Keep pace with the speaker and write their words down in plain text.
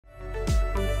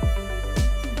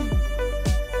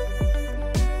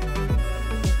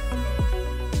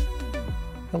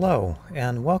Hello,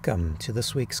 and welcome to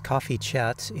this week's Coffee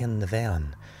Chat in the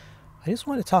Van. I just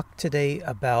want to talk today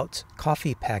about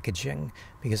coffee packaging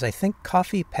because I think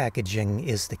coffee packaging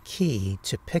is the key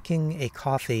to picking a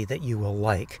coffee that you will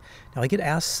like. Now, I get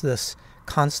asked this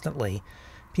constantly.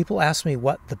 People ask me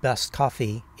what the best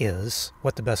coffee is,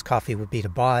 what the best coffee would be to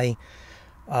buy.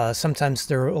 Sometimes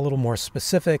they're a little more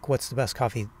specific. What's the best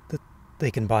coffee that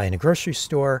they can buy in a grocery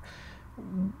store?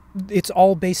 It's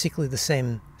all basically the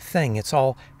same thing. It's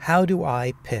all, how do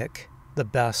I pick the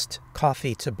best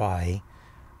coffee to buy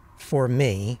for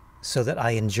me so that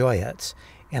I enjoy it?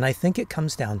 And I think it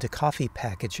comes down to coffee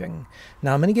packaging.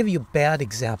 Now, I'm going to give you a bad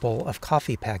example of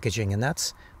coffee packaging, and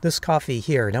that's this coffee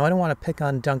here. Now, I don't want to pick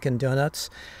on Dunkin' Donuts.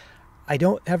 I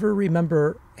don't ever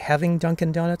remember having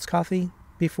Dunkin' Donuts coffee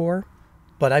before,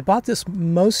 but I bought this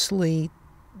mostly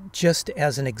just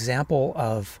as an example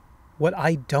of what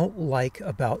I don't like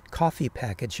about coffee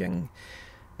packaging.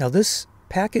 Now, this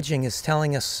packaging is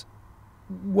telling us,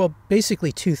 well,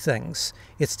 basically two things.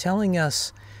 It's telling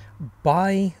us,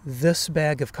 buy this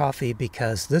bag of coffee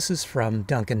because this is from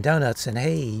Dunkin' Donuts, and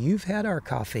hey, you've had our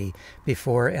coffee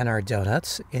before and our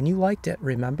donuts, and you liked it,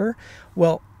 remember?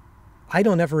 Well, I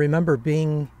don't ever remember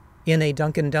being in a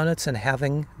Dunkin' Donuts and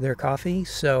having their coffee,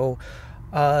 so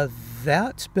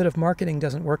that bit of marketing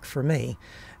doesn't work for me.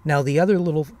 Now, the other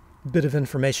little bit of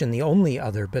information, the only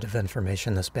other bit of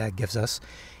information this bag gives us,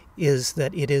 is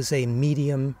that it is a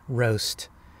medium roast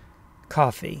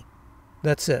coffee.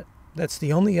 That's it. That's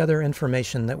the only other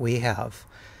information that we have.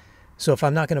 So if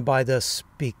I'm not going to buy this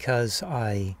because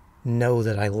I know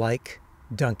that I like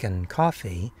Dunkin'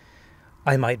 coffee,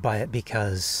 I might buy it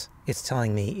because it's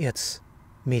telling me it's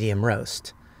medium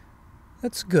roast.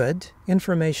 That's good.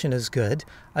 Information is good.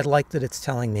 I like that it's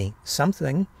telling me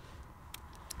something.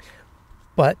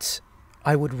 But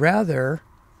I would rather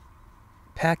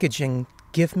packaging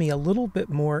give me a little bit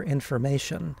more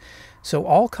information. So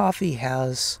all coffee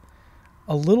has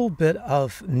a little bit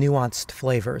of nuanced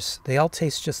flavors. They all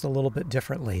taste just a little bit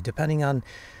differently, depending on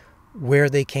where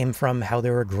they came from, how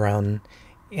they were grown,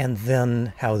 and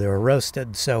then how they were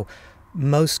roasted. So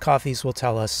most coffees will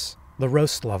tell us the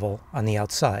roast level on the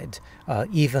outside.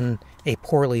 Even a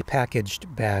poorly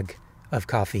packaged bag of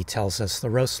coffee tells us the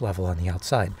roast level on the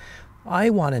outside.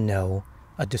 I want to know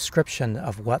a description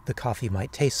of what the coffee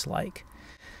might taste like.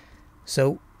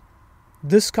 So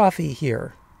this coffee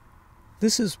here,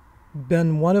 this has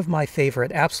been one of my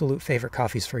absolute favorite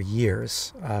coffees for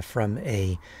years, from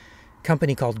a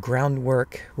company called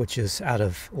Groundwork, which is out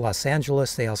of Los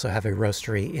Angeles. They also have a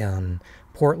roastery in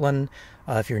Portland.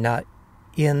 If you're not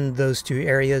in those two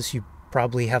areas, you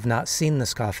probably have not seen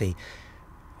this coffee.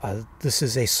 This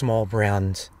is a small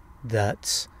brand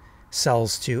that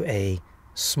sells to a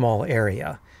small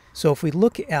area. So if we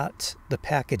look at the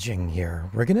packaging here,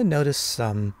 we're going to notice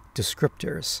some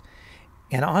descriptors.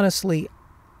 And honestly,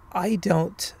 I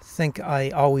don't think I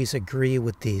always agree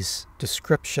with these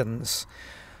descriptions.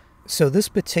 So this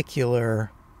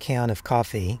particular can of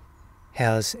coffee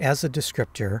has as a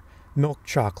descriptor milk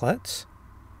chocolate,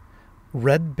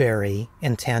 red berry,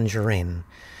 and tangerine.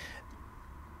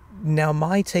 Now,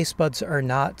 my taste buds are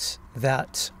not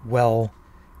that well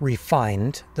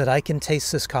refined that I can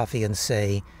taste this coffee and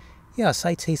say, yes,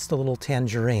 I taste a little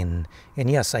tangerine, and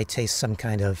yes, I taste some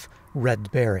kind of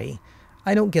red berry.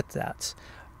 I don't get that.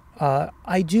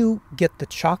 I do get the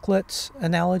chocolate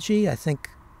analogy. I think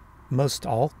most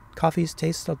all coffees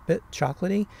taste a bit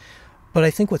chocolatey. But I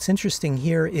think what's interesting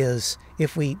here is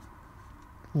if we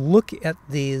look at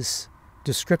these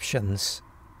descriptions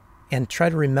and try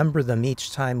to remember them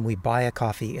each time we buy a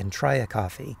coffee and try a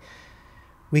coffee,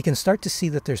 we can start to see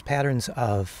that there's patterns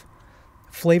of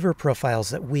flavor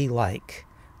profiles that we like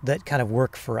that kind of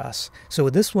work for us. So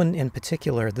with this one in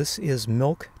particular, this is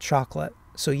milk chocolate.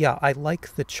 So yeah, I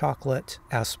like the chocolate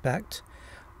aspect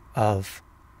of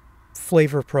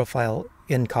flavor profile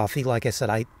in coffee. Like I said,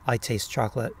 I taste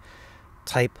chocolate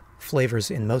type flavors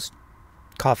in most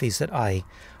coffees that I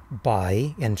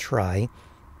buy and try.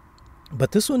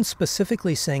 But this one's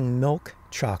specifically saying milk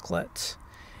chocolate.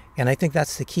 And I think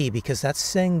that's the key, because that's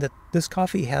saying that this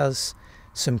coffee has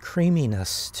some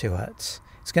creaminess to it.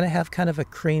 It's going to have kind of a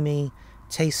creamy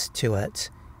taste to it,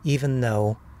 even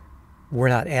though we're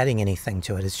not adding anything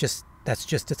to it. That's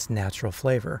just its natural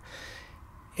flavor.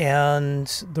 And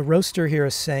the roaster here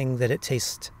is saying that it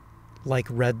tastes like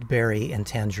red berry and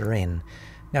tangerine.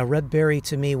 Now, red berry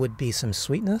to me would be some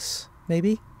sweetness,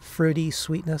 maybe fruity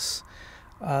sweetness.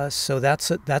 So that's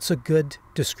a good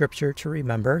descriptor to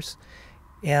remember.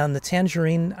 And the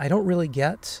tangerine, I don't really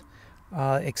get,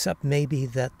 except maybe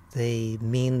that they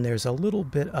mean there's a little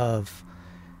bit of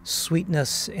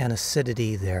sweetness and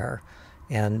acidity there.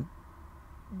 And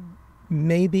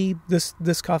maybe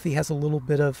this coffee has a little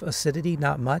bit of acidity,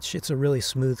 not much. It's a really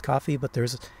smooth coffee, but there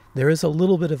is a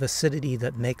little bit of acidity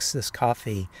that makes this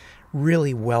coffee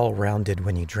really well-rounded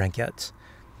when you drink it.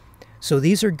 So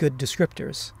these are good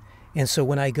descriptors. And so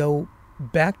when I go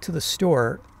back to the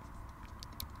store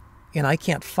and I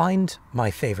can't find my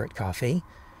favorite coffee,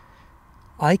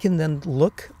 I can then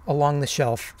look along the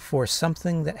shelf for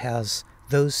something that has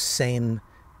those same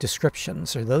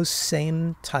descriptions or those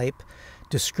same type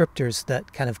descriptors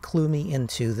that kind of clue me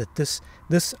into that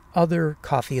this other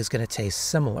coffee is going to taste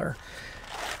similar.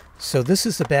 So this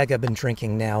is the bag I've been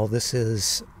drinking now. This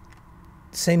is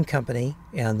same company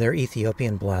and their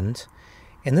Ethiopian blend.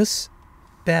 And this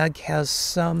bag has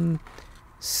some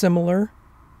similar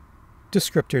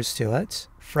descriptors to it.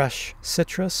 Fresh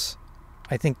citrus,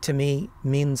 I think to me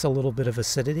means a little bit of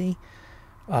acidity.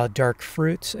 Dark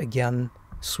fruit, again,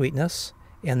 sweetness.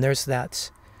 And there's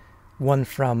that one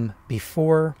from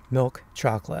before milk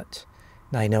chocolate.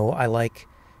 Now I know I like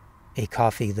a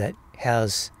coffee that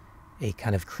has a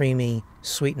kind of creamy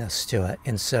sweetness to it.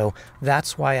 And so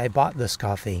that's why I bought this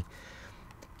coffee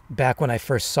back when I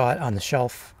first saw it on the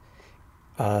shelf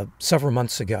several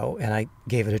months ago, and I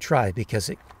gave it a try because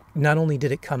not only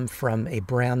did it come from a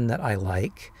brand that I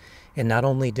like, and not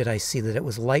only did I see that it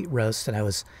was light roast, and I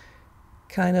was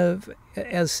kind of,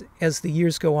 as the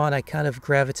years go on, I kind of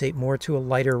gravitate more to a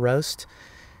lighter roast,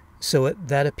 so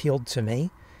that appealed to me.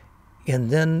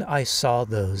 And then I saw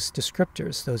those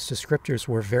descriptors. Those descriptors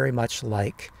were very much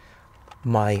like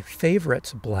my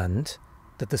favorite blend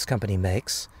that this company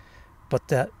makes, but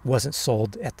that wasn't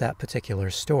sold at that particular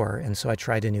store. And so I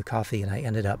tried a new coffee and I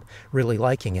ended up really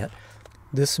liking it.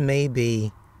 This may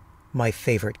be my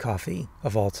favorite coffee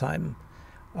of all time.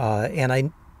 And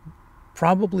I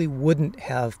probably wouldn't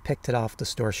have picked it off the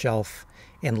store shelf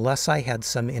unless I had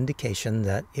some indication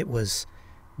that it was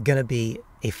going to be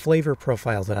a flavor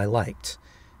profile that I liked.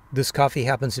 This coffee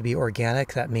happens to be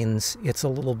organic. That means it's a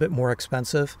little bit more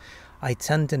expensive. I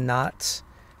tend to not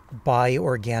buy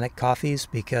organic coffees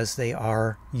because they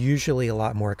are usually a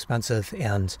lot more expensive,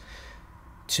 and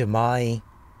to my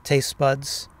taste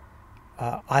buds,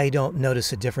 I don't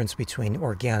notice a difference between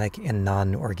organic and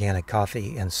non-organic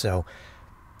coffee. And so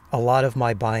a lot of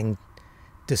my buying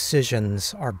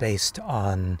decisions are based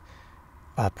on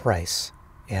price.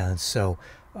 And so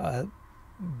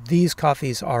these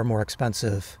coffees are more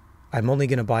expensive. I'm only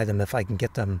going to buy them if I can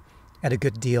get them at a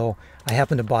good deal. I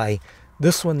happened to buy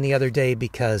this one the other day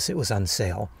because it was on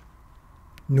sale.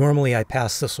 Normally I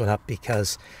pass this one up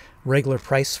because regular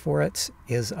price for it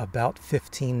is about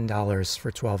 $15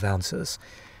 for 12 ounces.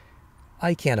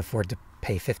 I can't afford to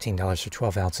pay $15 for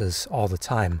 12 ounces all the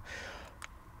time,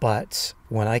 but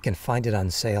when I can find it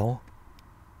on sale,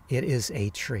 it is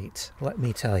a treat, let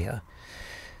me tell you.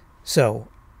 So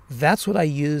that's what I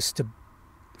use to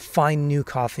find new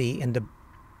coffee and to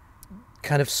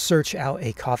kind of search out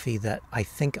a coffee that I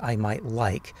think I might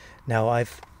like. Now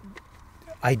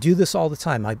I do this all the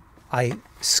time. I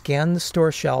scan the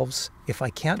store shelves. If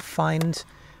I can't find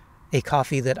a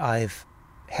coffee that I've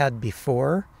had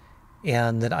before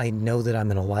and that I know that I'm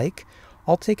going to like,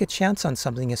 I'll take a chance on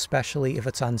something, especially if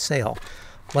it's on sale.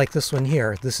 Like this one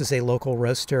here. This is a local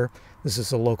roaster. This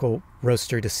is a local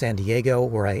roaster to San Diego,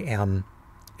 where I am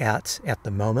at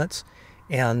the moment.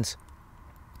 And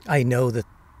I know that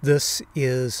this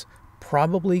is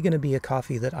probably going to be a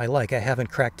coffee that I like. I haven't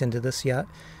cracked into this yet,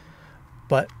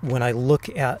 but when I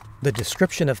look at the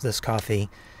description of this coffee,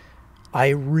 I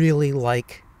really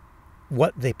like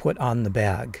what they put on the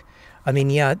bag. I mean,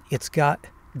 yeah, it's got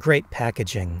great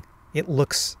packaging. It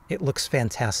looks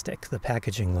fantastic. The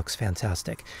packaging looks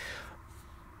fantastic.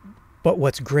 But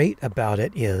what's great about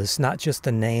it is not just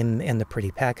the name and the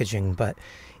pretty packaging, but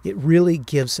it really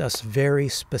gives us very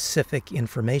specific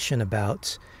information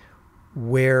about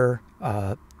where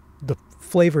the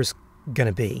flavor's going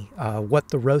to be, what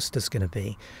the roast is going to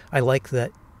be. I like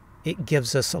that it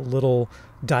gives us a little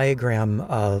diagram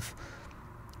of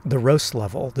the roast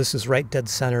level. This is right dead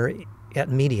center at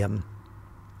medium.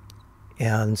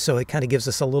 And so it kind of gives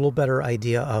us a little better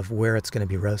idea of where it's going to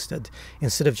be roasted,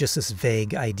 instead of just this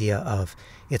vague idea of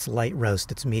it's light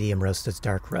roast, it's medium roast, it's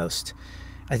dark roast.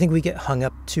 I think we get hung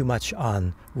up too much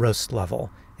on roast level,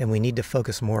 and we need to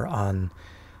focus more on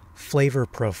flavor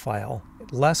profile.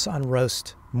 Less on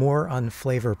roast, more on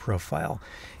flavor profile.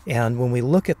 And when we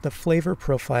look at the flavor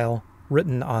profile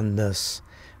written on this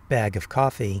bag of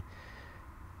coffee,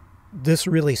 this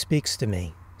really speaks to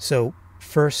me. So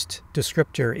first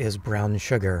descriptor is brown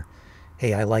sugar.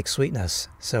 Hey, I like sweetness,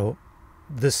 so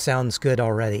this sounds good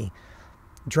already.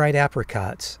 Dried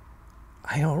apricots.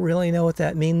 I don't really know what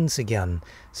that means again.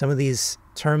 Some of these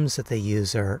terms that they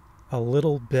use are a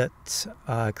little bit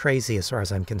crazy as far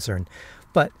as I'm concerned.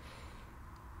 But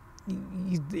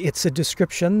it's a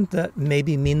description that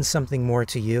maybe means something more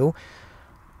to you.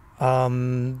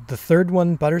 The third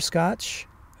one, butterscotch,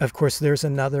 of course, there's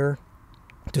another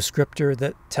descriptor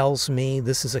that tells me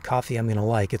this is a coffee I'm going to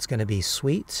like. It's going to be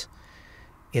sweet.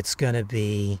 It's going to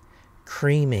be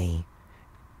creamy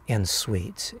and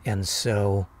sweet. And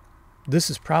so this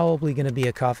is probably going to be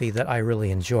a coffee that I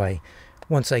really enjoy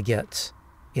once I get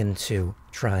into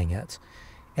trying it.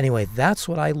 Anyway, that's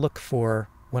what I look for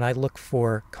when I look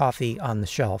for coffee on the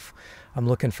shelf. I'm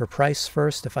looking for price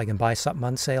first. If I can buy something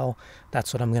on sale,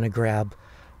 that's what I'm going to grab.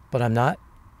 But I'm not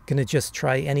going to just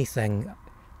try anything.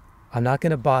 I'm not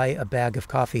going to buy a bag of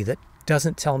coffee that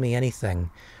doesn't tell me anything.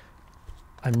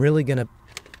 I'm really going to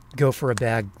go for a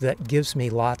bag that gives me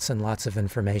lots and lots of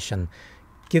information,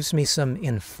 gives me some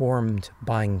informed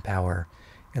buying power.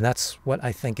 And that's what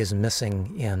I think is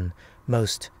missing in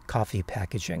most coffee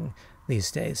packaging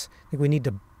these days. I think we need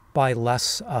to buy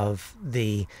less of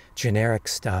the generic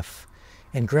stuff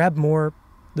and grab more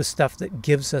the stuff that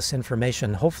gives us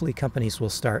information. Hopefully companies will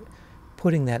start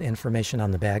putting that information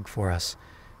on the bag for us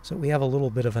so we have a little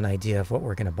bit of an idea of what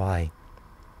we're going to buy.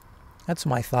 That's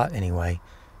my thought anyway.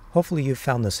 Hopefully you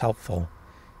found this helpful.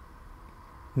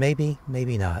 Maybe,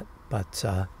 maybe not, but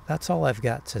that's all I've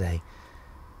got today.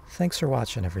 Thanks for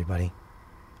watching, everybody.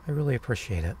 I really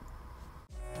appreciate it.